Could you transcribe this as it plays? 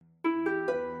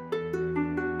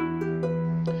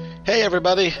Hey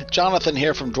everybody, Jonathan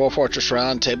here from Dwarf Fortress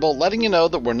Roundtable, letting you know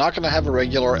that we're not going to have a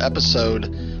regular episode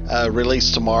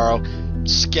released tomorrow.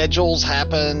 Schedules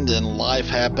happened and life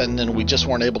happened, and we just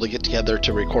weren't able to get together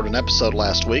to record an episode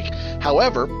last week.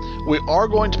 However, we are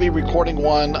going to be recording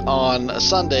one on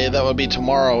Sunday. That would be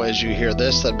tomorrow as you hear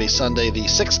this. That would be Sunday the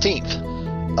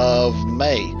 16th of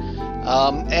May.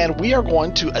 And we are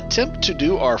going to attempt to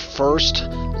do our first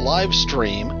live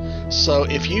stream. So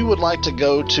if you would like to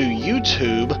go to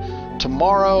YouTube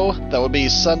tomorrow, that would be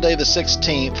Sunday the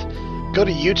 16th, go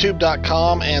to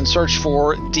youtube.com and search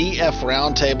for DF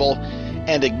Roundtable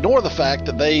and ignore the fact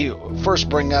that they first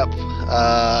bring up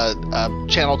a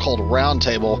channel called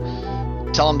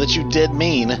Roundtable. Tell them that you did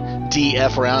mean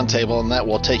DF Roundtable, and that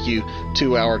will take you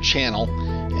to our channel.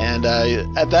 And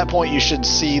at that point, you should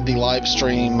see the live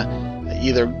stream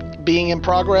either being in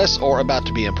progress or about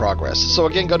to be in progress. So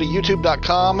again, go to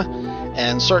youtube.com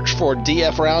and search for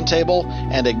DF Roundtable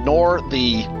and ignore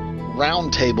the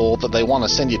roundtable that they want to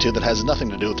send you to that has nothing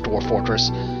to do with Dwarf Fortress.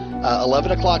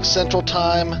 11 o'clock Central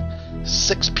Time,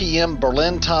 6 p.m.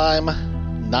 Berlin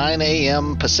Time, 9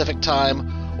 a.m. Pacific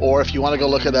Time, or if you want to go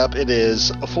look it up, it is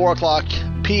 4 o'clock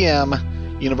p.m.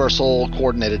 Universal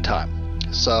Coordinated Time.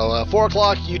 So 4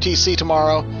 o'clock UTC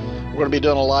tomorrow. We're going to be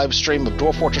doing a live stream of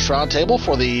Dwarf Fortress Roundtable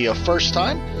for the first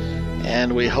time,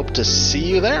 and we hope to see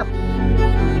you there.